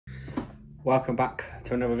Welcome back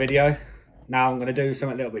to another video. Now I'm going to do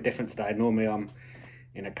something a little bit different today. Normally I'm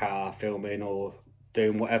in a car filming or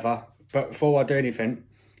doing whatever, but before I do anything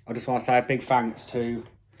I just want to say a big thanks to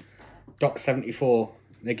Doc 74.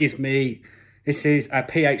 It gives me, this is a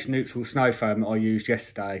pH neutral snow foam that I used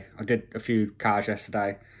yesterday. I did a few cars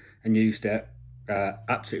yesterday and used it.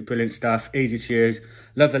 Absolutely brilliant stuff, easy to use.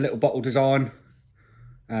 Love the little bottle design.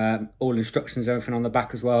 All instructions, everything on the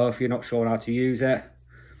back as well if you're not sure how to use it.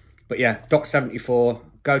 But yeah, Doc 74,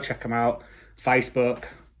 go check them out. Facebook,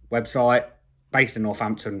 website, based in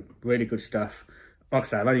Northampton, really good stuff. Like I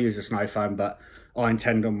say, I've only used a snow foam, but I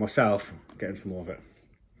intend on myself getting some more of it.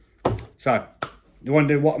 So, you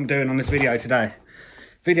wonder what I'm doing on this video today.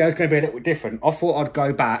 Video is going to be a little bit different. I thought I'd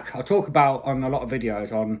go back. I'll talk about on a lot of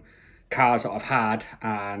videos on cars that I've had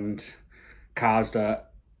and cars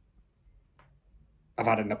that I've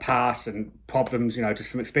had in the past and problems, you know, just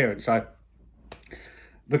from experience. So,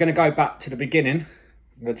 we're going to go back to the beginning.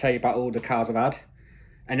 I'm going to tell you about all the cars I've had.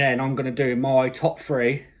 And then I'm going to do my top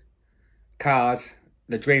 3 cars,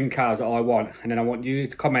 the dream cars that I want. And then I want you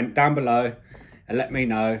to comment down below and let me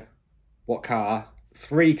know what car,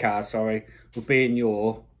 3 cars, sorry, would be in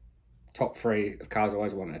your top 3 of cars I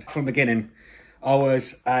always wanted. From the beginning, I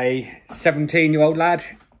was a 17-year-old lad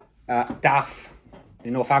at DAF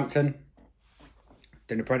in Northampton.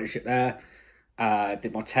 Did an apprenticeship there.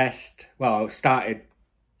 Did my test. Well, I started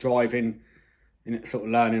driving and sort of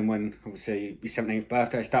learning when obviously your 17th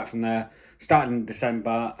birthday, start from there. Started in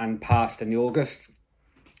December and passed in August.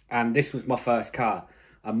 And this was my first car,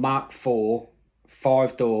 a Mark IV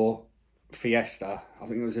 5-door Fiesta. I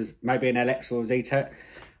think it was maybe an LX or a Z-Tech.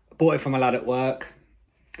 Bought it from a lad at work.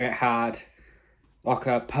 It had like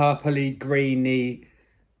a purpley, greeny,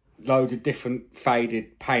 loads of different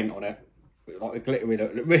faded paint on it. Like the glittery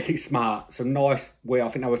look, really smart. Some nice wheel. I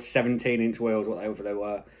think they were 17-inch wheels, whatever they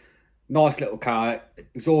were. Nice little car.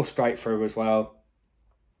 Exhaust straight through as well.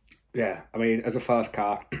 Yeah, I mean, as a first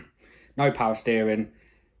car, no power steering,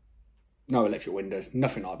 no electric windows,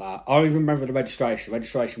 nothing like that. I don't even remember the registration. The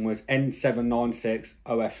registration was N796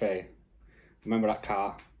 OFE. Remember that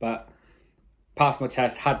car. But passed my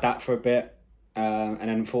test, had that for a bit, and then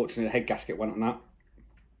unfortunately the head gasket went on that.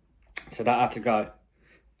 So that had to go.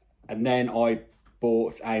 And then I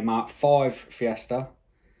bought a Mark V Fiesta.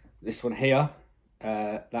 This one here.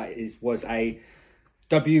 Was a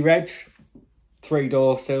W Reg,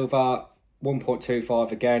 3-door silver,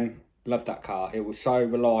 1.25 again. Loved that car. It was so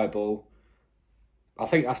reliable. I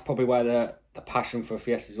think that's probably where the passion for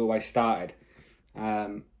Fiestas always started.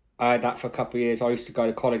 I had that for a couple of years. I used to go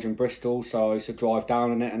to college in Bristol, so I used to drive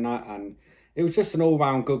down in it and that. And it was just an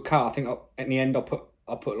all-round good car. I think in the end I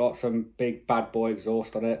put like some big bad boy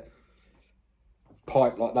exhaust on it.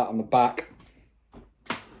 Pipe like that on the back.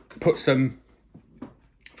 Put some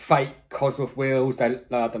fake Cosworth wheels. I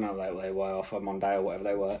don't know what they were, off a Monday or whatever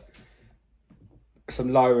they were.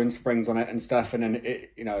 Some lowering springs on it and stuff, and then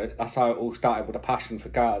it, you know, that's how it all started with a passion for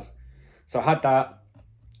cars. So I had that,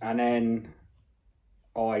 and then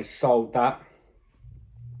I sold that,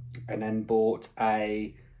 and then bought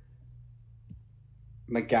a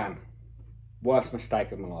Megane. Worst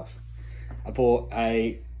mistake of my life. I bought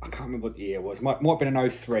a, I can't remember what the year it was. Might have been an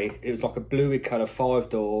 03. It was like a bluey colour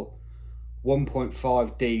 5-door,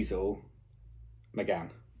 1.5 diesel Megane.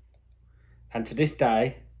 And to this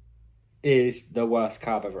day, is the worst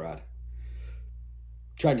car I've ever had.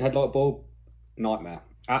 Change headlight bulb, nightmare.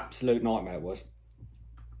 Absolute nightmare it was.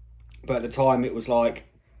 But at the time it was like,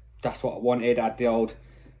 that's what I wanted. I had the old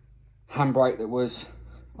handbrake that was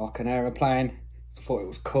like an aeroplane. I thought it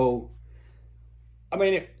was cool. I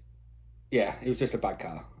mean, it was just a bad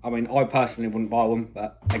car. I mean, I personally wouldn't buy one,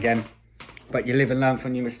 but again, but you live and learn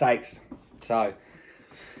from your mistakes. So,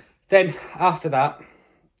 then after that,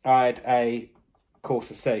 I had a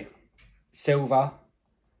Corsa C. Silver,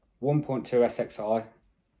 1.2 SXI.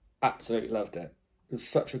 Absolutely loved it. It was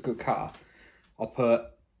such a good car. I put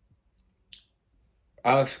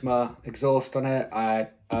Ursma exhaust on it. I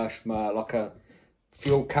had Ursma, like a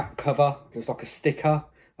fuel cap cover. It was like a sticker.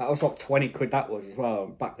 That was like 20 quid that was as well.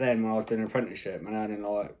 Back then when I was doing an apprenticeship and earning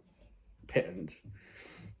like pittance.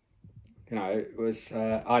 You know, it was,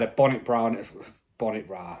 I had a bonnet bra on it,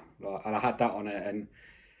 and I had that on it. And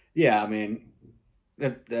yeah, I mean,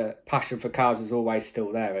 the passion for cars was always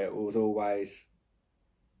still there. It was always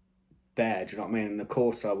there, do you know what I mean? And the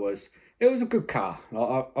Corsa it was a good car.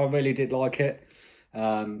 I really did like it.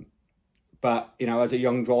 But, you know, as a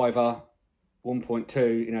young driver,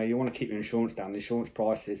 1.2, you know, you want to keep your insurance down. The insurance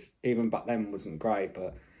prices, even back then, wasn't great.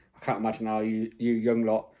 But I can't imagine how you young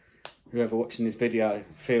lot, whoever watching this video,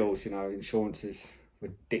 feels, you know, insurance is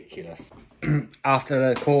ridiculous.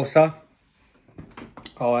 After the Corsa,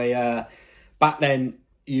 Back then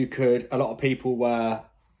you could, a lot of people were,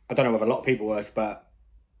 I don't know whether a lot of people were, but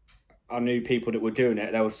I knew people that were doing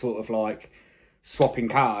it. They were sort of like swapping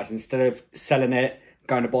cars. Instead of selling it,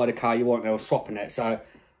 going to buy the car you want, they were swapping it. So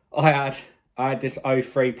I had this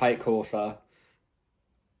 '03 plate Corsa,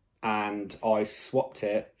 and I swapped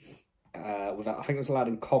it with, I think it was allowed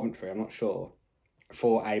in Coventry, I'm not sure,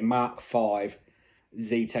 for a Mark V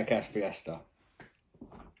Z-Tech S Fiesta.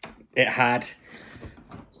 It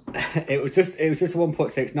was just a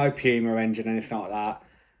 1.6, no Puma engine, anything like that.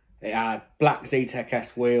 It had black Z-Tech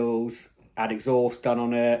S wheels, had exhaust done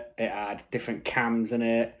on it, it had different cams in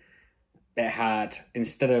it. It had,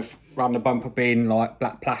 instead of round the bumper being like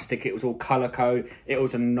black plastic, it was all colour code. It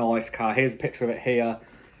was a nice car. Here's a picture of it here.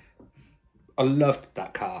 I loved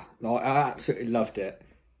that car. Like, I absolutely loved it.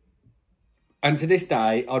 And to this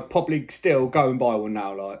day, I'd probably still go and buy one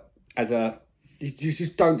now. Like, you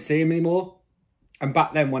just don't see them anymore. And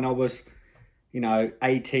back then, when I was,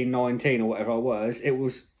 18, 19 or whatever I was, it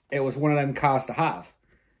was one of them cars to have.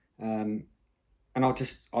 And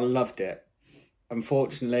I loved it.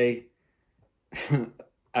 Unfortunately,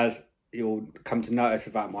 as you'll come to notice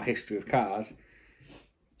about my history of cars,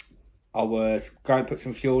 I was going to put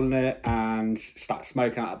some fuel in it and started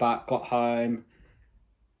smoking out the back, got home,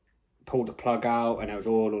 pulled the plug out, and it was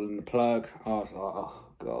all in the plug. I was like, oh,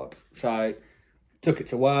 God. So, took it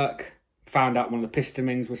to work, found out one of the piston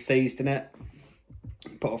rings was seized in it,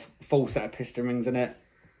 put a full set of piston rings in it,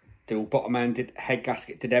 did all bottom end, did head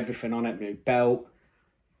gasket, did everything on it, new belt,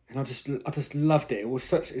 and I just loved it.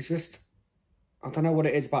 I don't know what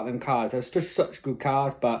it is about them cars. They're just such good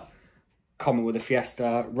cars, but common with the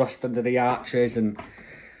Fiesta, rust under the arches,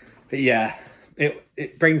 but yeah,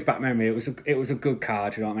 it brings back memory. It was a good car,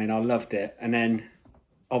 do you know what I mean? I loved it. And then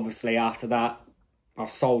obviously after that,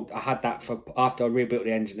 after I rebuilt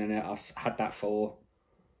the engine in it, I had that for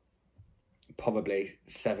probably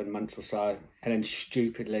 7 months or so, and then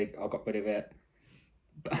stupidly I got rid of it,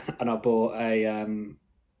 and I bought I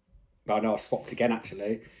swapped again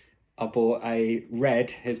actually. I bought a red,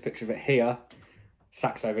 here's a picture of it here,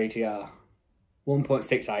 Saxo VTR,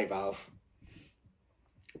 1.68 valve.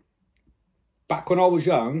 Back when I was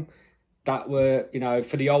young, that were,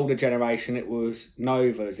 for the older generation, it was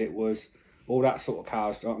Novas, it was all that sort of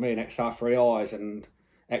cars, do you know what I mean? XR3Is and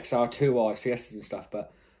XR2Is, Fiestas and stuff.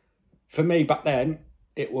 But for me, back then,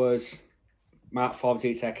 it was Mark V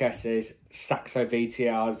Z-Tech S's, Saxo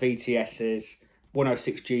VTRs, VTSs,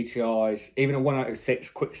 106 GTIs, even a 106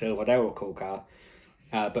 Quicksilver, they were a cool car.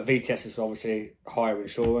 But VTS was obviously higher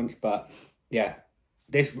insurance. But yeah,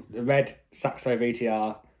 the red Saxo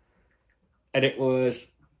VTR, and it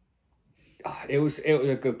was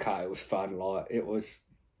a good car. It was fun. Like, it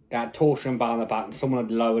had torsion bar on the back, and someone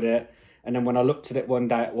had lowered it. And then when I looked at it one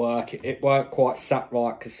day at work, it weren't quite sat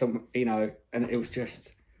right because and it was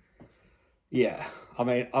just, yeah. I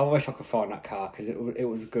mean, I wish I could find that car because it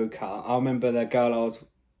was a good car. I remember the girl I was,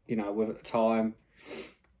 with at the time,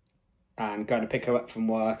 and going to pick her up from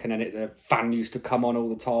work, and then the fan used to come on all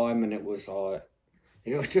the time, and it was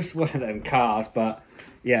just one of them cars. But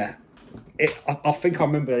yeah, I think I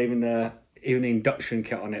remember even the induction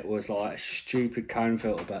kit on it was like a stupid cone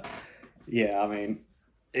filter. But yeah, I mean,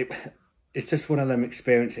 it's just one of them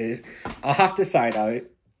experiences. I have to say though,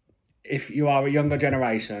 if you are a younger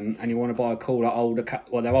generation and you want to buy a cooler,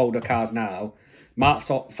 they're older cars now, Mark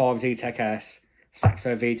V Z-Tech S,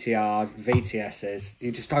 Saxo VTRs, VTSs,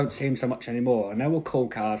 you just don't see them so much anymore. And they were cool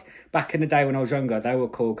cars. Back in the day when I was younger, they were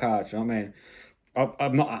cool cars, you know what I mean?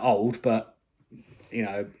 I'm not that old, but,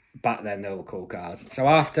 back then they were cool cars. So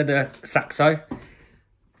after the Saxo,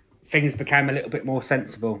 things became a little bit more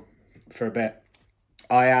sensible for a bit.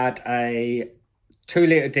 I had a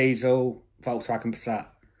 2-litre diesel Volkswagen Passat.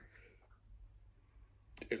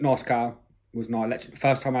 Nice car, was not electric.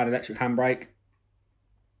 First time I had electric handbrake,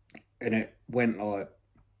 and it went like,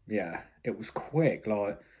 yeah, it was quick.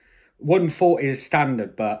 Like 140 is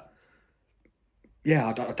standard, but yeah,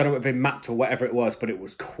 I don't know if it had been mapped or whatever it was, but it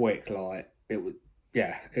was quick. Like it was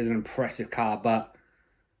an impressive car, but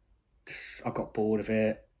I got bored of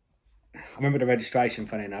it. I remember the registration,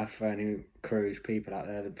 funny enough, for any cruise people out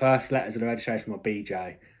there. The first letters of the registration were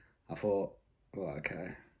BJ. I thought, well,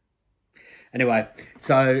 okay. Anyway,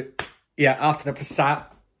 so yeah, after the Passat,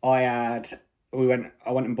 I went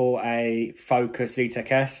and bought a Focus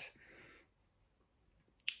Z-Tech S,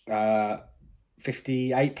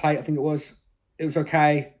 58 plate, I think it was. It was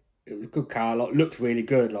okay. It was a good car. Like, looked really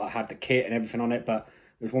good. Like, had the kit and everything on it, but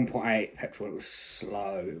it was 1.8 petrol. It was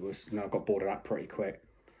slow. It was, I got bored of that pretty quick.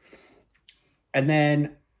 And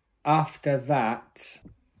then after that,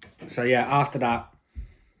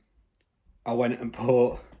 I went and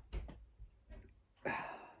bought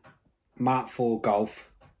Mark 4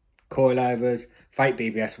 Golf, coilovers, fake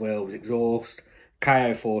BBS wheels, exhaust,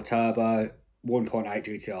 KO4 turbo, 1.8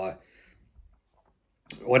 GTI.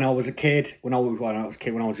 When I was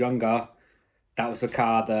younger, that was the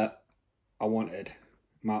car that I wanted,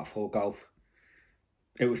 Mark 4 Golf.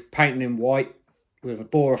 It was painted in white with a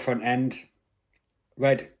Bora front end,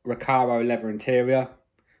 red Recaro leather interior,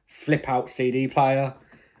 flip out CD player.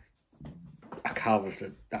 That car was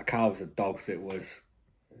a dogs. It was.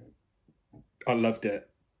 I loved it.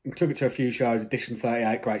 I took it to a few shows. Edition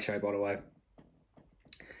 38, great show by the way.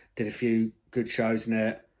 Did a few good shows in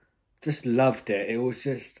it. Just loved it. It was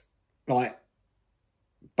just like,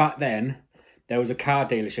 back then there was a car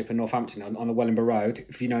dealership in Northampton on the Wellingborough Road,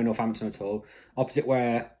 if you know Northampton at all, opposite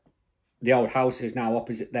where the old house is now.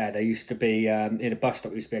 Opposite there used to be in a bus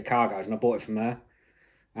stop, used to be a car garage, and I bought it from there.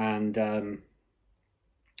 And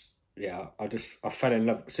yeah, I fell in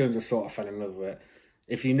love. As soon as I saw it, I fell in love with it.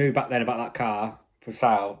 If you knew back then about that car for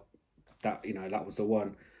sale, that was the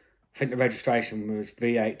one. I think the registration was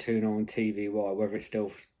V829 TVY, whether it's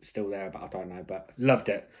still there, but I don't know. But loved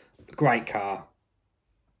it. Great car.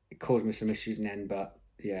 It caused me some issues in the end, but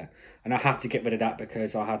yeah. And I had to get rid of that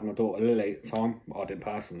because I had my daughter Lily at the time. Well, I didn't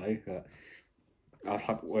personally, but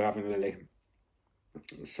we're having Lily.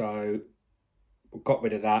 So got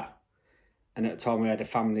rid of that. And at the time we had a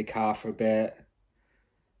family car for a bit.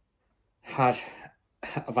 I've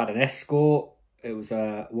had an Escort. It was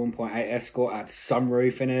a 1.8 Escort. Had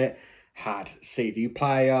sunroof in it. Had CD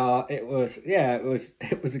player. It was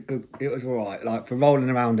all right. Like, for rolling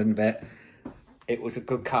around in a bit, it was a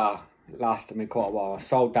good car. It lasted me quite a while. I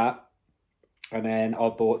sold that, and then I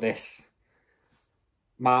bought this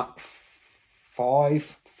Mark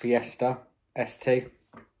 5 Fiesta ST.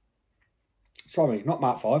 Sorry, not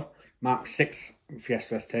Mark 5. Mark 6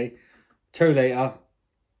 Fiesta ST. 2 litre.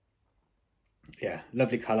 Yeah,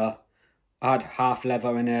 lovely colour. I had half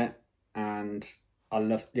leather in it, and I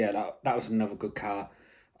loved, that was another good car.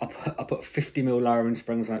 I put 50mm lowering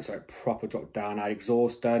springs on it, so it proper dropped down. I had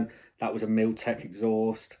exhaust done. That was a Miltech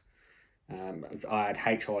exhaust. I had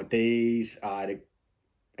HIDs. I had an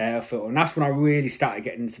air filter, and that's when I really started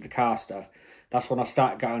getting into the car stuff. That's when I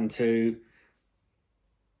started going to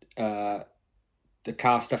the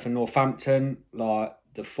car stuff in Northampton, like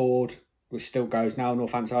the Ford, which still goes now,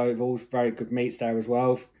 Northampton Ovals. Very good meets there as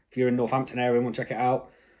well. If you're in Northampton area and want to check it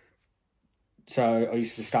out. So I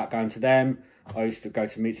used to start going to them. I used to go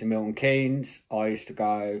to meets in Milton Keynes. I used to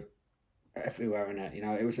go everywhere in it.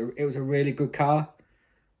 It was a really good car,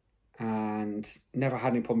 and never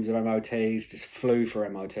had any problems with MOTs. Just flew for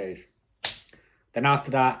MOTs. Then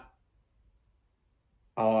after that,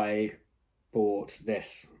 I bought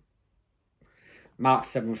this Mark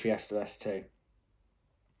 7 Fiesta ST.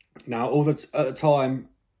 Now, at the time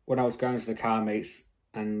when I was going to the car meets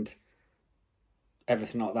and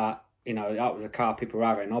everything like that, that was a car people were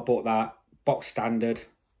having. I bought that box standard.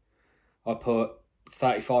 I put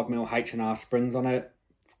 35mm H&R springs on it.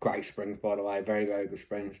 Great springs, by the way. Very, very good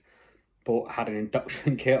springs. Had an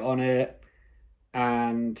induction kit on it.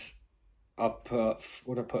 And I put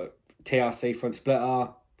TRC front splitter.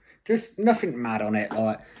 Just nothing mad on it.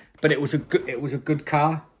 But it was a good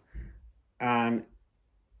car. And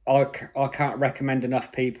I can't recommend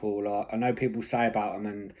enough people. I know people say about them,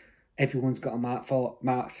 and everyone's got a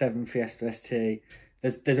Mark 7 Fiesta ST.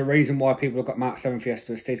 There's a reason why people have got Mark 7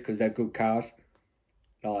 Fiesta STs, because they're good cars.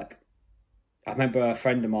 I remember a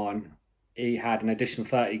friend of mine, he had an Edition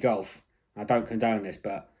 30 Golf. I don't condone this,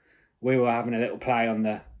 but we were having a little play on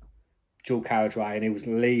the dual carriageway, and he was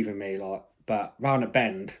leaving me, but round a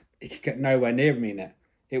bend, he could get nowhere near me in it.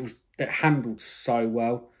 It handled so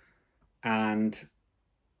well, and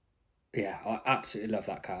yeah, I absolutely love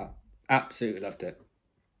that car. Absolutely loved it.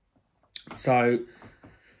 So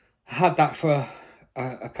I had that for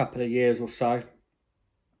a couple of years or so,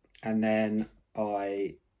 and then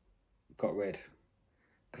I got rid,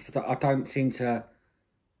 because I don't seem to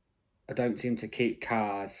keep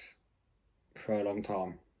cars for a long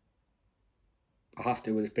time. I have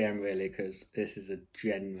to with this BM really, because this is a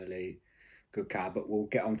generally good car, but we'll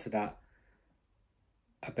get onto that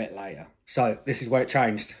a bit later. So this is where it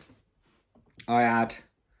changed. I had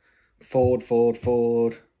Ford,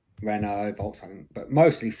 Renault, Volkswagen, but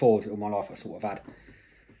mostly Ford all my life I sort of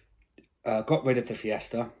had. Got rid of the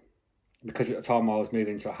Fiesta because at the time I was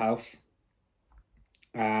moving to a house,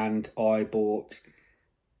 and I bought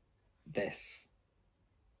this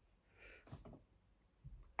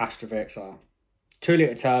Astra VXR. 2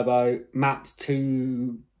 litre turbo, mapped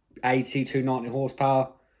 280, 290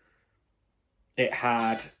 horsepower. It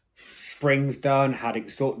had springs done, had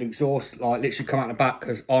exhaust like literally come out the back,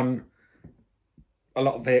 because on a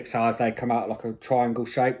lot of VXRs they come out like a triangle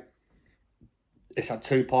shape. This had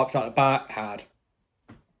 2 pipes out the back, had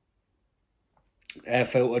air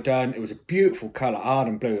filter done. It was a beautiful colour,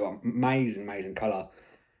 ardent blue, amazing colour.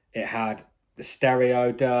 It had the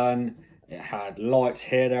stereo done. It had lights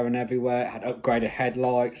here, there and everywhere. It had upgraded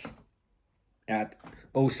headlights. It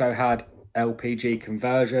also had LPG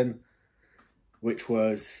conversion, which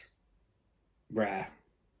was rare.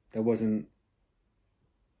 There wasn't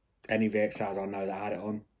any VXRs I know that had it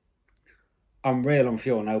on. I'm real on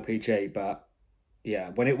fuel and LPG, but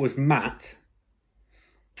yeah, when it was matte,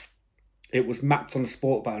 it was mapped on the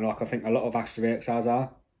sport button like I think a lot of Astra VXRs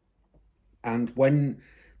are. And when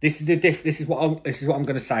this is what I'm going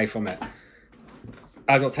to say from it.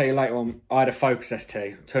 As I'll tell you later on, I had a Focus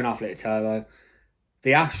ST, 2.5 litre turbo.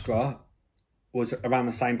 The Astra was around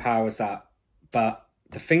the same power as that, but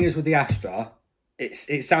the thing is with the Astra,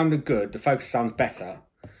 it sounded good. The Focus sounds better,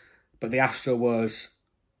 but the Astra was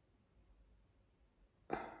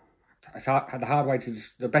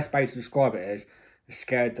the best way to describe it is it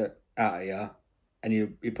scared the out of you, and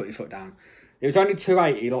you put your foot down. It was only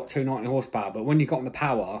 280, like 290 horsepower, but when you got on the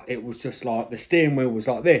power, it was just like the steering wheel was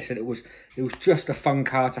like this, and it was just a fun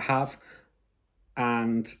car to have.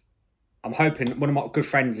 And I'm hoping one of my good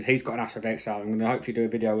friends, he's got an Astra VXR. I'm going to hopefully do a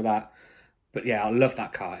video with that. But yeah, I love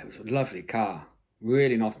that car. It was a lovely car,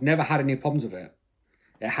 really nice. Never had any problems with it.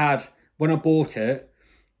 It had, when I bought it,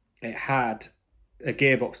 it had a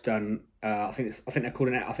gearbox done. I think they're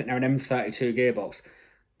called I think they're an M32 gearbox.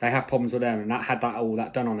 They have problems with them, and that had all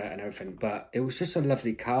that done on it and everything. But it was just a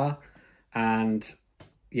lovely car, and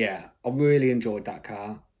yeah, I really enjoyed that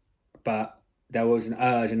car. But there was an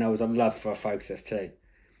urge and there was a love for a Focus ST.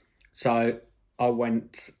 So I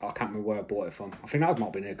can't remember where I bought it from. I think that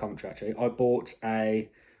might be near Coventry actually. I bought a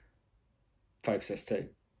Focus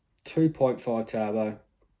ST, 2.5 turbo,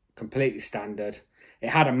 completely standard. It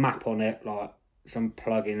had a map on it, like some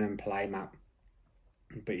plug-in and play map.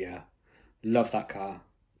 But yeah, loved that car.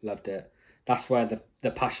 Loved it. That's where the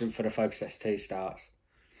passion for the Focus ST starts.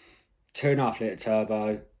 2.5 litre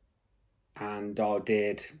turbo, and I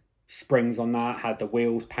did springs on that, had the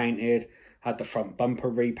wheels painted, had the front bumper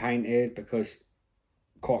repainted, because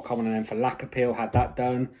quite common on them for lack appeal, had that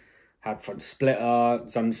done, had front splitter,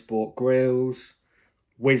 Sunsport grills,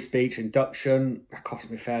 Whiz Beach induction. That cost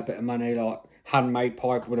me a fair bit of money, like handmade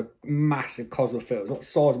pipe with a massive Cosworth filter. It was like the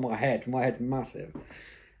size of my head. My head's massive.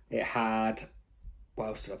 It had, what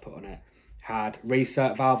else did I put on it? Had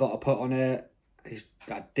recert valve that I put on it. It's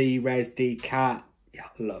that D-Res, D-Cat. Yeah,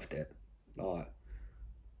 I loved it. Like,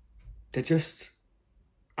 they're just,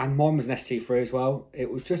 and mine was an ST3 as well.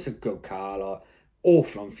 It was just a good car, like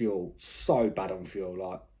awful on fuel, so bad on fuel.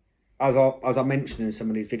 Like, as I mentioned in some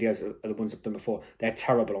of these videos, are the ones I've done before, they're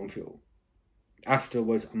terrible on fuel. Astra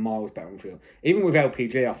was miles better on fuel. Even with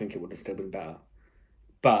LPG, I think it would have still been better.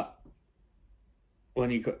 But when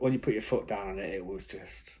you put your foot down on it, it was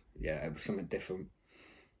just, yeah, it was something different.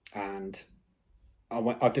 And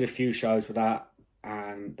I did a few shows with that,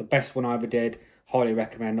 and the best one I ever did, highly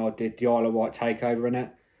recommend. I did the Isle of Wight takeover in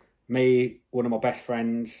it. Me, one of my best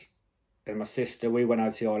friends, and my sister, we went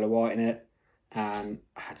out to the Isle of Wight in it, and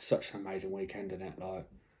I had such an amazing weekend in it. Like,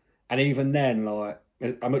 and even then, like,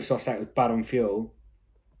 how much as I say it was bad on fuel,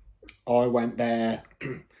 I went there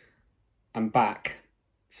and back.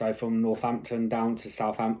 So from Northampton down to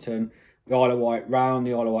Southampton, the Isle of Wight, round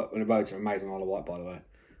the Isle of Wight, and the roads are amazing, Isle of Wight, by the way.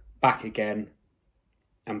 Back again,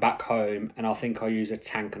 and back home, and I think I used a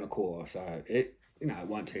tank and a quarter, so it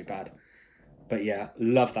weren't too bad. But yeah,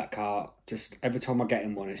 love that car. Just every time I get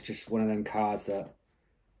in one, it's just one of them cars that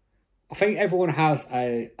I think everyone has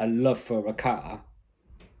a love for a car,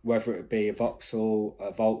 whether it be a Vauxhall,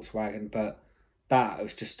 a Volkswagen, but that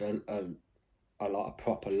was just a lot of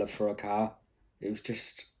proper love for a car. It was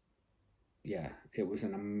just, yeah, it was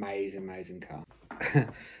an amazing car. I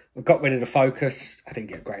got rid of the Focus. I didn't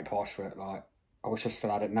get a great price for it. Like, I wish I still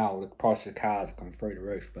had it now. The price of the cars have gone through the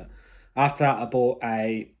roof. But after that, I bought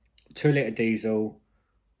a 2 litre diesel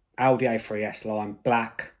Audi A3 S-Line,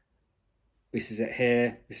 black. This is it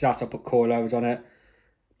here. This is after I put coilovers on it.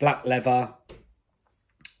 Black leather.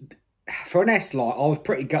 For an S-Line, I was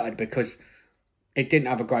pretty gutted because it didn't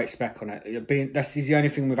have a great spec on it. This is the only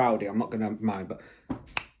thing with Audi, I'm not going to moan, but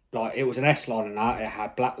like, it was an S-Line and that. It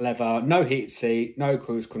had black leather, no heated seat, no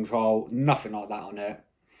cruise control, nothing like that on it.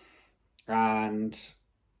 And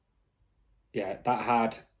yeah, that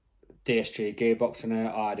had DSG gearbox in it.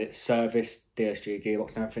 I had it serviced, DSG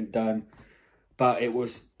gearbox and everything done. But it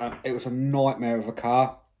was a nightmare of a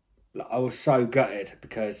car. I was so gutted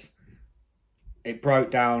because it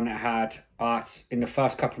broke down. In the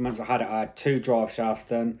first couple of months I had 2 drive shafts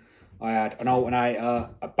done. I had an alternator,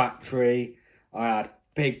 a battery. I had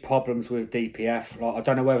big problems with DPF. Like, I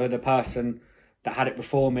don't know whether the person that had it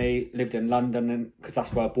before me lived in London, and because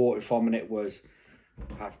that's where I bought it from, and it was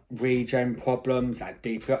had regen problems, had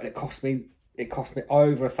DPF. It cost me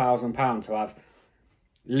over £1,000 to have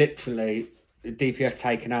literally the DPF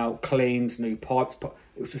taken out, cleaned, new pipes. But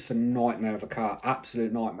it was just a nightmare of a car,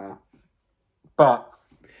 absolute nightmare. But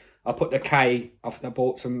I put I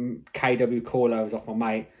bought some KW coilovers off my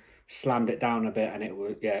mate, slammed it down a bit, and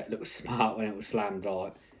it was smart when it was slammed.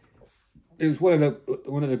 Like, it was one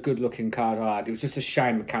of the good looking cars I had. It was just a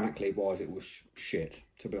shame mechanically wise, it was shit,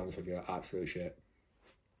 to be honest with you, absolute shit.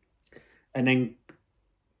 And then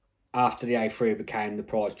after the A3 became the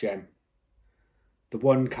prize gem, the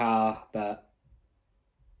one car that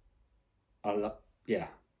I love, one of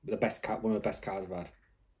the best cars I've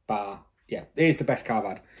had. It is the best car I've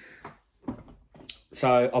had.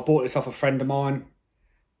 So I bought this off a friend of mine.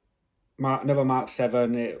 Another Mark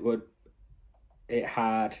 7. It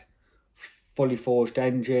had fully forged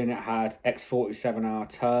engine. It had X47R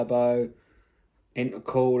turbo,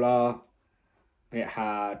 intercooler. It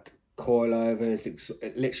had coilovers.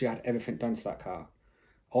 It literally had everything done to that car.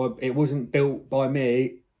 It wasn't built by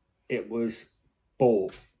me. It was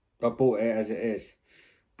bought. I bought it as it is,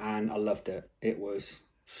 and I loved it. It was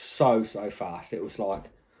so fast. It was like,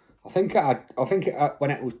 when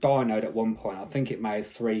it was dynoed at one point, I think it made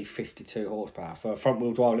 352 horsepower for a front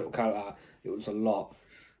wheel drive little car like that. It was a lot,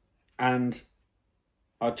 and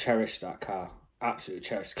I cherished that car. Absolutely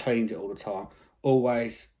cherished. Cleaned it all the time.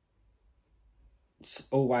 Always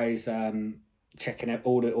checking out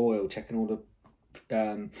all the oil, checking all the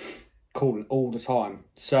coolant all the time.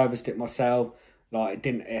 Serviced it myself. Like, it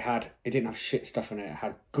didn't have shit stuff in it. It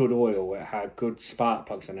had good oil. It had good spark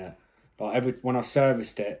plugs in it. Like, when I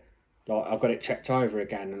serviced it, like, I got it checked over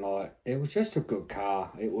again, and like, it was just a good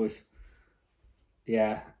car. It was,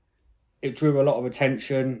 it drew a lot of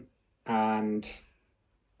attention, and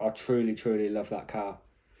I truly love that car.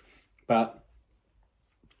 But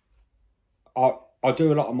I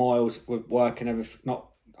do a lot of miles with work and everything. Not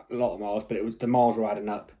a lot of miles, but it was the miles were adding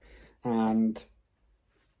up, and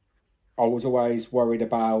I was always worried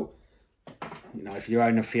about, if you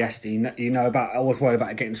own a Fiesta, I was worried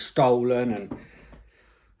about it getting stolen and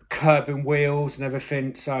curbing wheels and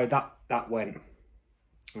everything. So that went.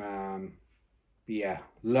 Loved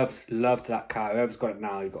that car. Whoever's got it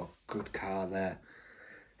now, you've got a good car there.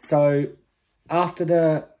 So after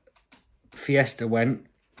the Fiesta went,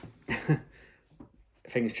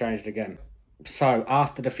 things changed again. So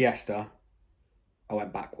after the Fiesta, I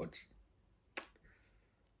went backwards.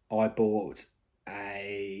 I bought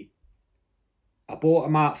a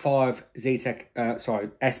Mark 5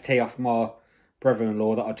 ST off my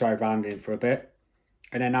brother-in-law that I drove around in for a bit.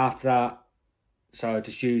 And then after that, so I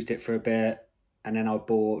just used it for a bit, and then I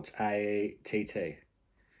bought a TT.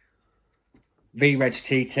 V-Reg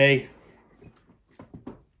TT.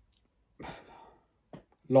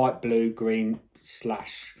 Light blue, green /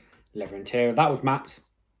 leather interior. That was matte.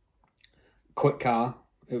 Quick car.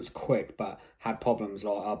 It was quick, but had problems.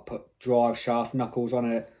 Like, I put drive shaft knuckles on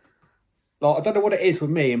it. Like, I don't know what it is with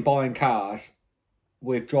me in buying cars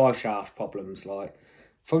with drive shaft problems. Like,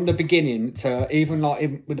 from the beginning to even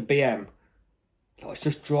with the BM, like, it's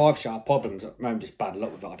just drive shaft problems. Maybe just bad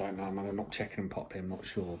luck with it. I don't know. I'm not checking them properly. I'm not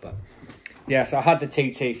sure, but yeah. So I had the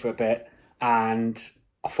TT for a bit, and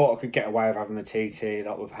I thought I could get away with having the TT,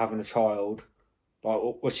 like with having a child. Like,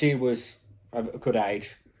 well, she was a good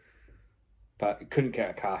age, but couldn't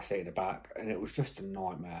get a car seat in the back, and it was just a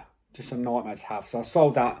nightmare. Just a nightmare to have. So I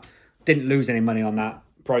sold that, didn't lose any money on that,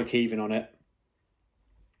 broke even on it,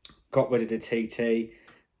 got rid of the TT,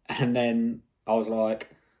 and then I was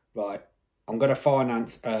like, right, I'm going to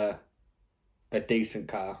finance a decent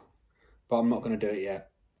car, but I'm not going to do it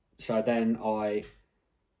yet. So then I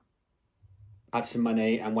had some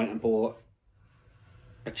money and went and bought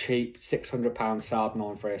a cheap £600 Saab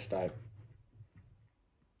 9 Estate.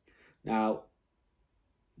 Now,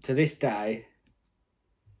 to this day,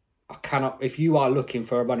 I cannot, if you are looking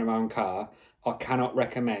for a runaround car, I cannot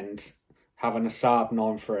recommend having a Saab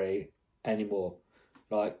 9 anymore.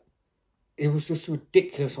 Like, it was just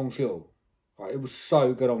ridiculous on fuel. Like, it was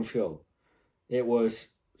so good on fuel. It was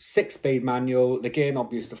 6-speed manual. The gear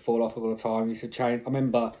knob used to fall off all the time. He used to change. I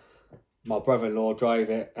remember my brother-in-law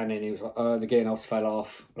drove it, and then he was like, oh, the gear knobs fell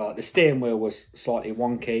off. Like, the steering wheel was slightly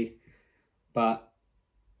wonky, but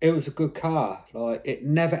it was a good car. Like, it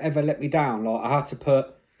never ever let me down. Like, I had to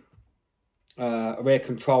put a rear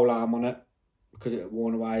control arm on it because it had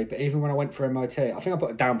worn away. But even when I went for MOT, I think I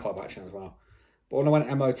put a downpipe action as well. But when I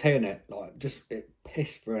went MOT in it, like, just, it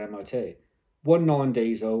pissed for an MOT. 1.9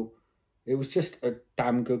 diesel. It was just a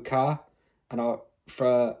damn good car. And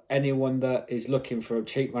for anyone that is looking for a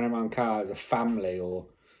cheap running around car as a family or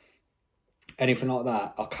anything like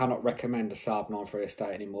that, I cannot recommend a Saab 9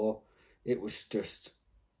 Estate anymore. It was just,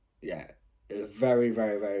 yeah, it was a very,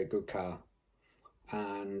 very, very good car.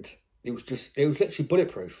 And it was literally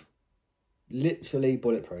bulletproof. Literally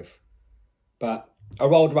bulletproof. But I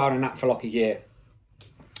rolled around in that for like a year.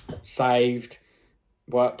 Saved,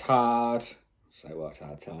 worked hard.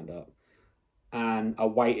 Turned up. And I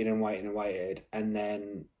waited and waited and waited. And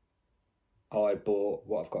then I bought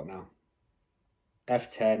what I've got now.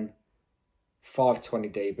 F10, 520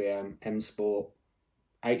 dBm, M Sport,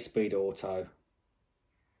 8-speed auto.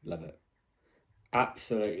 Love it.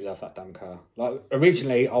 Absolutely love that damn car. Like,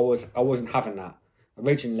 originally, I wasn't having that.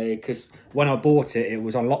 Originally, because when I bought it, it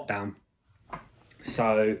was on lockdown.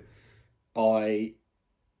 So I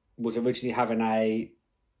was originally having a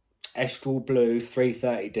Estral Blue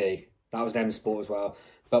 330D. That was an M Sport as well.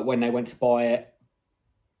 But when they went to buy it,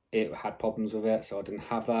 it had problems with it, so I didn't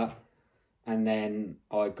have that. And then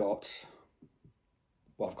I got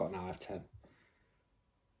what I've got now, F10.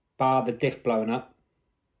 Bar the diff blowing up,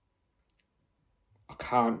 I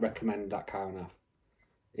can't recommend that car enough.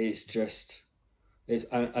 It's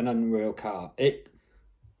an unreal car. It's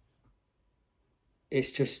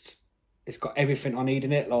got everything I need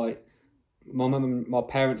in it. Like, my mum and my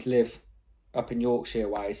parents live up in Yorkshire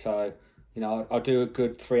way, so, you know, I do a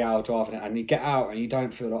good 3-hour drive in it, and you get out and you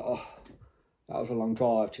don't feel like, oh, that was a long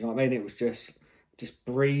drive. Do you know what I mean? It was just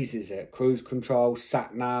breezes it. Cruise control,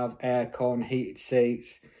 sat nav, aircon, heated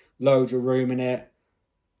seats, loads of room in it.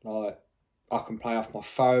 Like, I can play off my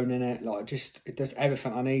phone in it. Like, it does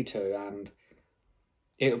everything I need to, and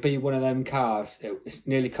it'll be one of them cars. It's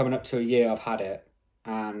nearly coming up to a year I've had it,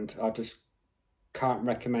 and I just can't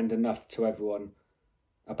recommend enough to everyone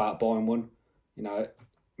about buying one. You know,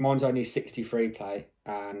 mine's only 63 plate,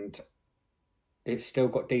 and it's still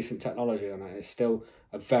got decent technology on it. It's still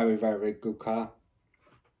a very, very, very good car.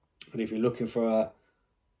 But if you're looking for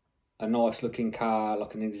a nice looking car,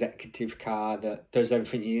 like an executive car that does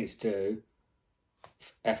everything you need to do,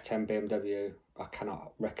 F10 BMW, I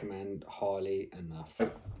cannot recommend highly enough.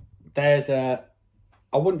 There's I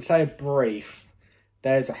wouldn't say a brief,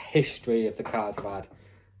 there's a history of the cars I've had.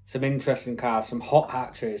 Some interesting cars, some hot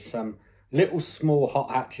hatches, some little small hot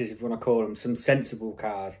hatches, if you want to call them, some sensible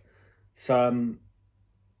cars, some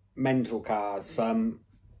mental cars, and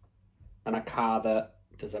a car that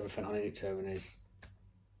does everything I need it to and is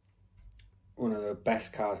one of the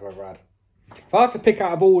best cars I've ever had. If I had to pick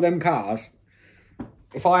out of all them cars,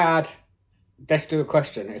 let's do a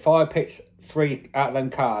question. If I picked 3 out of them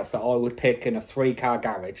cars that I would pick in a 3-car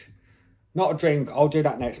garage, not a dream, I'll do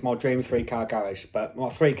that next, my dream 3-car garage, but my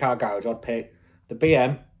 3-car garage, I'd pick the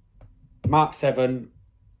BM, Mark 7,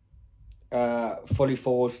 fully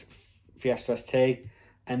forged Fiesta ST,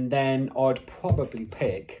 and then I'd probably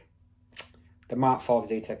pick the Mark 5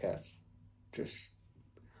 Z-Tech S. Just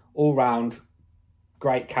all round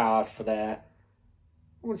great cars for their,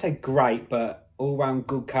 I wouldn't say great, but all round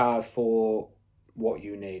good cars for what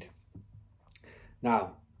you need.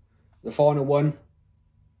 Now, the final one,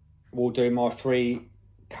 we'll do my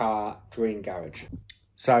 3-car dream garage.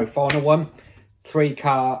 So, final one,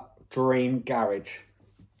 3-car dream garage.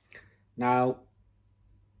 Now,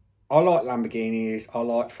 I like Lamborghinis, I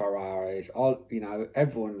like Ferraris,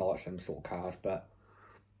 everyone likes them sort of cars, but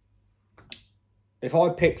if I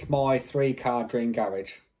picked my 3-car dream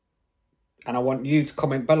garage, and I want you to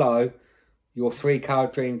comment below your 3-car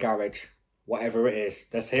dream garage, whatever it is,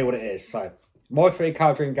 let's hear what it is. So, my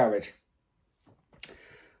 3-car dream garage,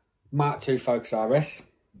 Mark II Focus RS,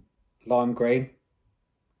 lime green.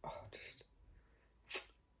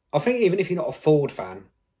 I think even if you're not a Ford fan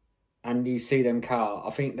and you see them car, I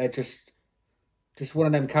think they're just one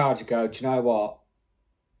of them cars you go, do you know what?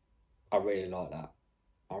 I really like that.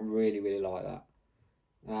 I really, really like that.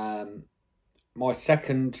 My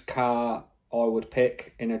second car I would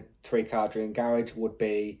pick in a 3-car dream garage would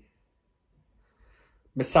be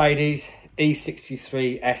Mercedes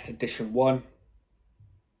E63 S Edition 1.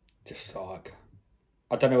 Just like,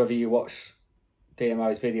 I don't know whether you watch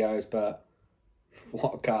DMO's videos, but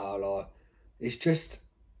what a car, like, it's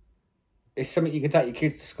something you can take your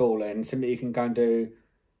kids to school in, something you can go and do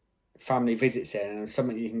family visits in, and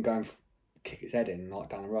something you can go and kick its head in, like,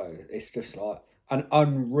 down the road. It's just like an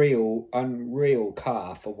unreal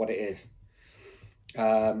car for what it is.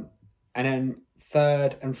 And then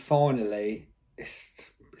third and finally, it's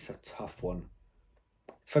a tough one.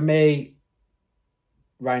 For me,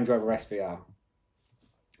 Range Rover SVR.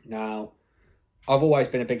 Now, I've always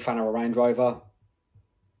been a big fan of a Range Rover.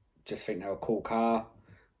 Just think they're a cool car.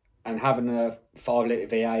 And having a 5-litre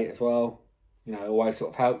V8 as well, you know, always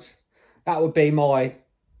sort of helps. That would be my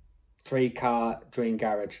 3-car dream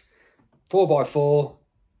garage. 4x4,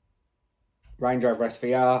 Range Rover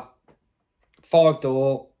SVR,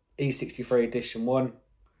 5-door, E63 Edition 1,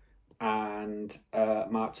 and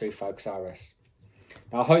Mark II Focus RS.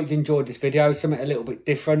 Now, I hope you've enjoyed this video, something a little bit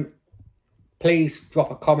different. Please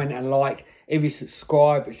drop a comment and like. If you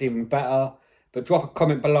subscribe, it's even better. But drop a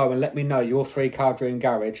comment below and let me know your 3-car dream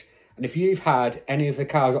garage. And if you've had any of the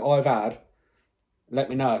cars that I've had, let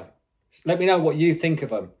me know. Let me know what you think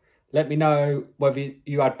of them. Let me know whether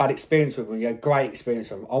you had bad experience with them, you had great experience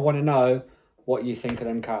with them. I want to know what you think of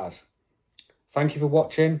them cars. Thank you for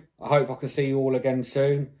watching. I hope I can see you all again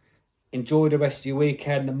soon. Enjoy the rest of your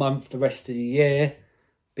weekend, the month, the rest of the year.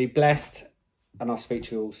 Be blessed, and I'll speak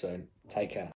to you all soon. Take care.